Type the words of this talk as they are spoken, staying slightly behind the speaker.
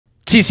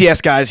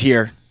TCS guys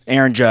here.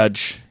 Aaron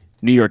Judge,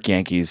 New York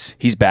Yankees.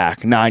 He's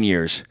back. 9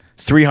 years,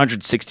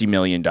 $360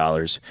 million.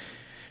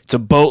 It's a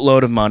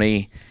boatload of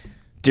money.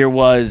 There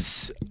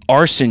was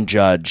arson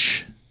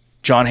judge.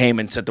 John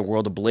Heyman set the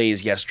world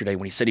ablaze yesterday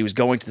when he said he was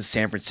going to the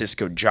San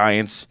Francisco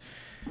Giants.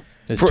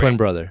 His twin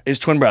brother. His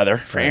twin brother.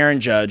 For right. Aaron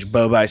Judge,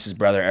 Bo Bice's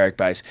brother, Eric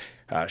Bice.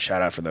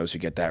 Shout out for those who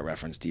get that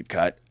reference, deep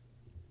cut.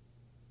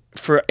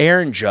 For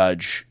Aaron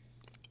Judge,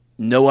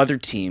 no other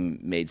team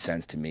made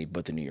sense to me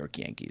but the New York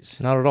Yankees.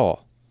 Not at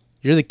all.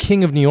 You're the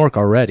king of New York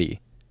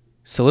already.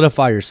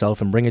 Solidify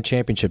yourself and bring a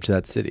championship to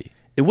that city.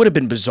 It would have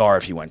been bizarre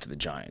if he went to the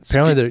Giants.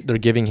 Apparently, they're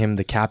giving him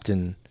the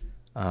captain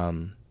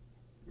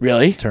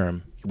really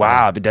term.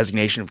 Wow, the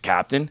designation of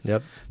captain.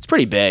 Yep, it's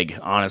pretty big,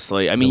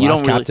 honestly. I mean, the you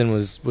last don't really, captain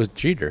was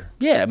Jeter.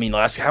 Yeah, I mean,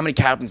 how many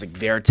captains like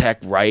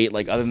Veritek, Wright,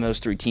 like other than those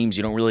three teams,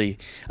 you don't really.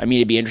 I mean,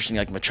 it'd be interesting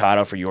like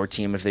Machado for your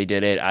team if they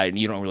did it.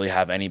 You don't really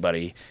have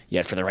anybody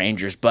yet for the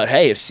Rangers, but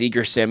hey, if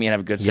Seager, Semien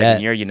have a good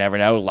second year, you never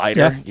know.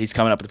 Leiter, he's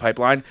coming up the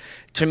pipeline.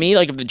 To me,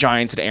 like if the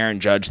Giants had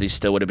Aaron Judge, they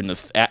still would have been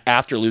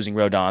after losing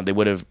Rodon, they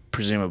would have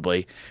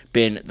presumably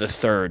been the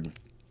third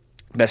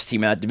best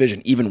team in that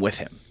division, even with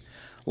him.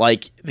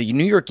 Like the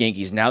New York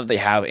Yankees, now that they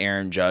have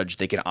Aaron Judge,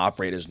 they can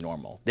operate as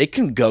normal. They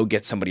can go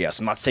get somebody else.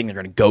 I'm not saying they're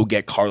going to go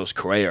get Carlos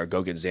Correa or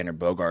go get Xander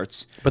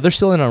Bogaerts. But they're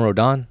still in on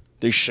Rodon.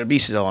 They should be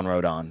still on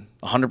Rodon,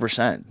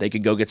 100%. They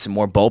could go get some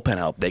more bullpen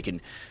help. They can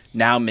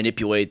now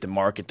manipulate the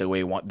market the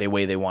way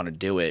they want to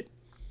do it.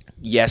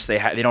 Yes, they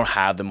don't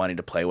have the money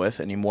to play with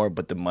anymore,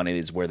 but the money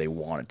is where they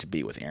want it to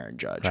be with Aaron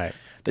Judge. Right.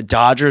 The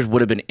Dodgers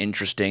would have been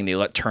interesting. They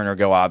let Turner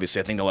go,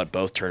 obviously. I think they'll let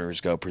both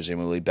Turners go,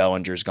 presumably.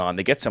 Bellinger's gone.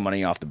 They get some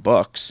money off the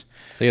books.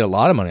 They get a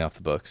lot of money off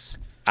the books.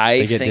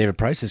 They get David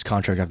Price's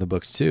contract off the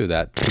books, too.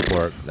 That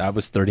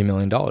was $30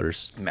 million.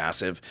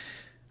 Massive.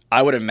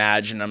 I would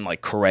imagine I'm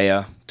like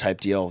Correa type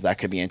deal. That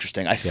could be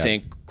interesting. I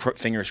think,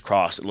 fingers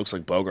crossed, it looks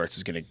like Bogaerts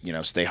is going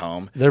to stay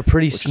home. They're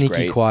pretty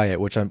sneaky quiet,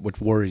 which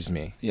worries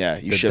me. Yeah,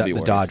 you should be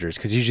worried. The Dodgers,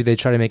 because usually they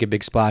try to make a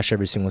big splash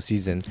every single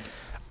season.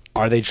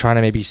 Are they trying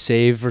to maybe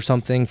save or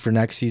something for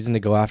next season to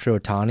go after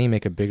Ohtani,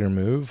 make a bigger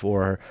move,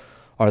 or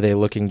are they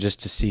looking just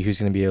to see who's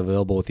going to be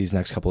available with these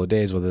next couple of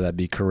days, whether that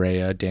be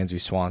Correa,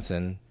 Dansby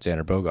Swanson,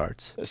 Xander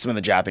Bogaerts? Some of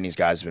the Japanese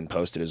guys have been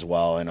posted as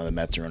well. I know the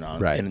Mets are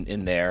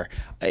in there.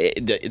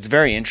 It's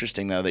very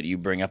interesting, though, that you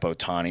bring up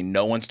Ohtani.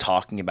 No one's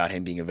talking about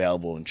him being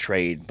available in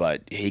trade,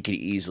 but he could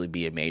easily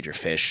be a major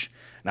fish,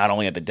 not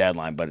only at the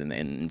deadline, but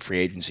in free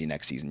agency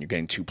next season. You're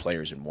getting two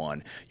players in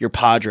one. Your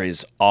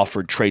Padres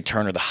offered Trey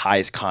Turner the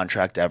highest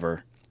contract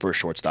ever for a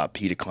shortstop.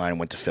 He declined and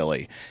went to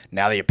Philly.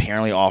 Now they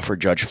apparently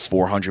offered Judge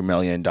 $400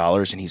 million,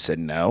 and he said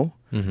no.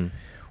 Mm-hmm.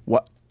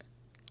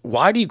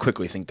 Why do you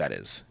quickly think that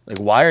is? Like,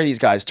 why are these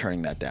guys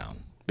turning that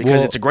down?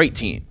 Because it's a great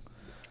team.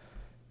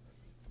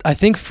 I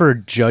think for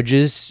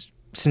Judge's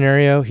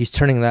scenario, he's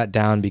turning that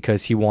down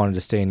because he wanted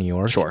to stay in New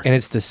York. Sure. And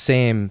it's the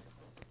same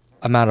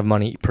amount of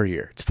money per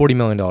year. It's $40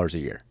 million a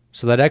year.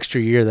 So that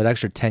extra year, that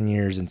extra 10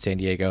 years in San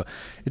Diego,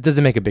 it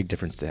doesn't make a big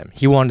difference to him.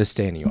 He wanted to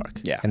stay in New York.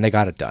 Yeah. And they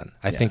got it done.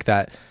 I think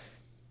that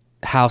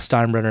Hal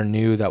Steinbrenner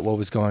knew that what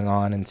was going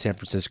on in San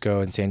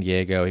Francisco and San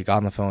Diego. He got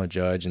on the phone with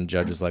Judge, and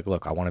Judge was like,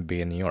 look, I want to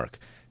be in New York.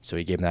 So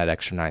he gave him that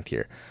extra 9th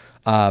year.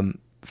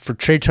 For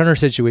Trey Turner's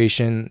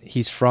situation,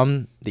 he's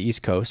from the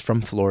East Coast, from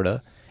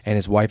Florida, and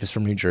his wife is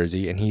from New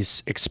Jersey, and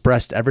he's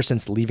expressed ever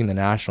since leaving the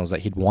Nationals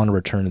that he'd want to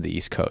return to the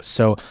East Coast.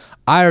 So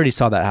I already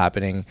saw that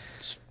happening.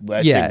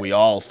 I think we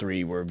all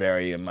three were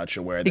very much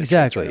aware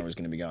that Turner was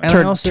going to be going.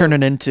 Turn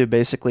it into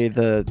basically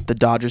the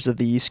Dodgers of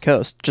the East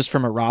Coast, just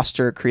from a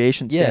roster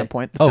creation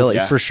standpoint. The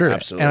Phillies. For sure.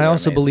 Absolutely, and I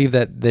also believe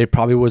that there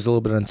probably was a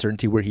little bit of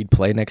uncertainty where he'd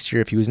play next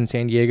year if he was in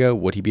San Diego.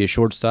 Would he be a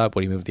shortstop?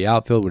 Would he move to the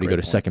outfield? Would he go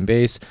to second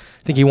base?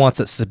 I think he wants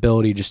that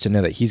stability just to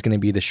know that he's going to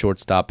be the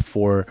shortstop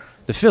for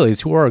the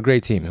Phillies, who are a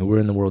great team, who were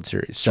in the World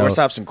Series.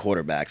 Shortstops and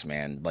quarterbacks,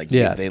 man. Like,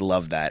 they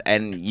love that.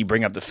 And you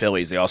bring up the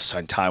Phillies. They also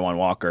signed Taijuan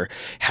Walker.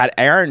 Had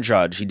Aaron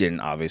Judge, he didn't,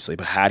 obviously,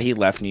 but had he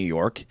left New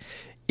York,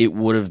 it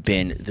would have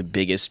been the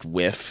biggest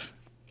whiff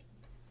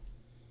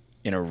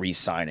in a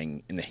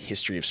re-signing in the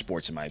history of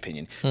sports, in my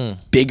opinion.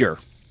 Bigger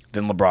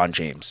than LeBron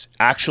James.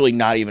 Actually,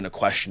 not even a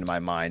question in my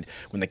mind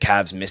when the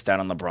Cavs missed out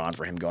on LeBron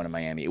for him going to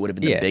Miami. It would have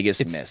been the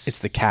biggest miss. It's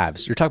the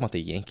Cavs. You're talking about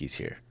the Yankees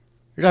here.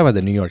 You're talking about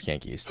the New York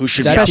Yankees, who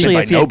should be especially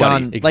by if he had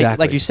nobody. gone,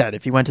 like you said,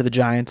 if he went to the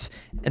Giants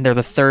and they're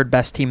the third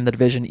best team in the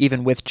division,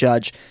 even with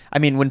Judge. I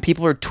mean, when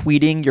people are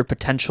tweeting your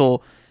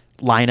potential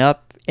lineup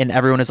and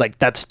everyone is like,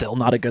 "That's still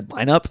not a good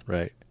lineup,"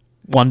 right?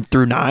 1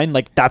 through 9,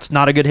 like that's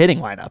not a good hitting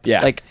lineup.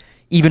 Yeah, like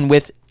even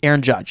with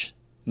Aaron Judge,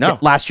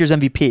 last year's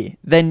MVP,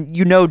 then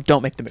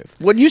don't make the move.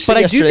 What you said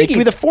yesterday, he could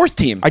be the fourth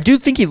team. I do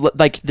think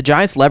the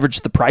Giants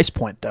leveraged the price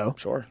point though.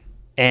 Sure,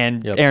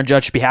 and Aaron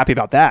Judge should be happy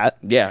about that.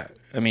 Yeah.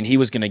 I mean, he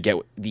was going to get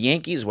the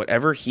Yankees,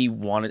 whatever he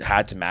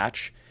had to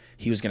match,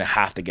 he was going to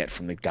have to get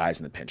from the guys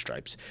in the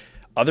pinstripes.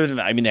 Other than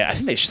that, I mean, I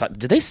think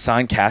did they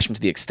sign Cashman to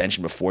the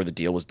extension before the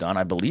deal was done?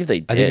 I believe they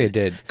did. I think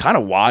they did. Kind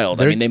of wild.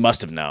 They must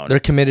have known. They're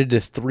committed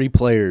to 3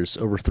 players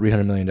over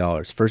 $300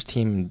 million. First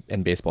team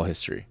in baseball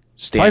history.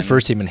 Probably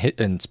first team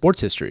in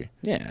sports history.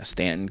 Yeah,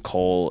 Stanton,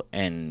 Cole,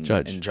 and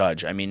Judge.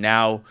 Judge. I mean,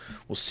 now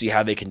we'll see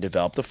how they can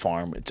develop the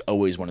farm. It's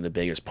always one of the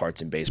biggest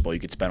parts in baseball. You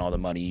could spend all the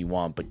money you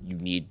want, but you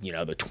need, the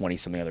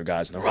 20-something other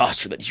guys in the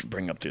roster that you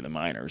bring up through the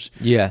minors.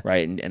 Yeah.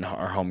 Right, and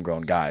our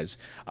homegrown guys.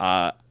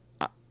 I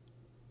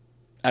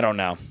don't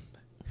know.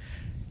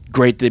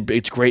 Great.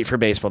 It's great for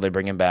baseball. They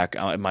bring him back.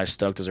 Am I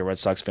stoked as a Red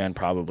Sox fan?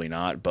 Probably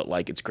not. But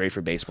it's great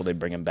for baseball. They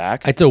bring him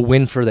back. It's a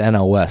win for the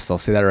NL West. I'll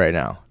say that right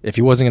now. If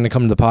he wasn't going to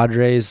come to the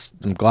Padres,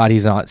 I'm glad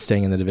he's not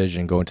staying in the division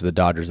and going to the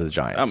Dodgers or the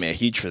Giants. I mean,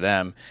 huge for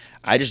them.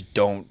 I just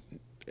don't.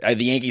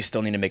 The Yankees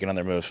still need to make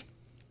another move.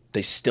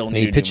 They still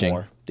need to do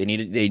more. They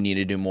need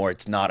to do more.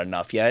 It's not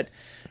enough yet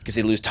because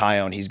they lose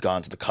Tyone. He's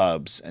gone to the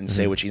Cubs, and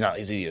say which he's not.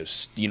 Is he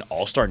an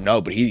all-star?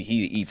 No, but he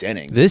eats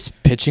innings. This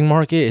pitching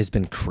market has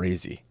been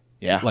crazy.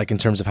 Yeah. In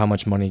terms of how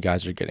much money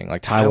guys are getting.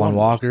 Taijuan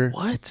Walker.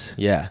 What?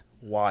 Yeah.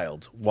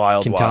 Wild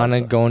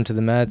Quintana going to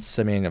the Mets.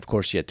 I mean, of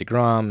course, you got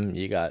DeGrom.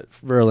 You got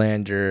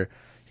Verlander.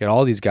 You got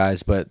all these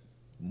guys. But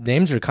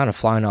names are kind of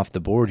flying off the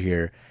board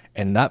here.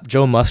 And that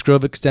Joe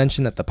Musgrove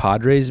extension that the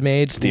Padres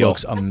made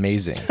looks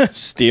amazing.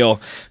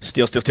 Steal.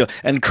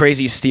 And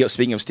crazy steal.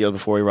 Speaking of steal,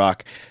 before we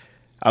rock,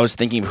 I was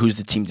thinking of who's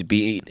the team to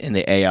beat in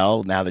the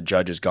AL. Now that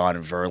Judge is gone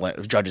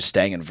and Judge is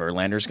staying and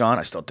Verlander's gone,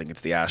 I still think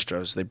it's the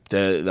Astros.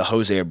 The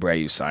Jose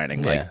Abreu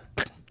signing,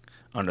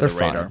 under they're the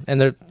radar. fine.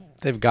 And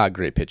they've got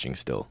great pitching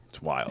still.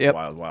 It's wild, Yep.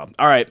 wild.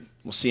 All right,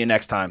 we'll see you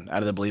next time out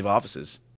of the Believe offices.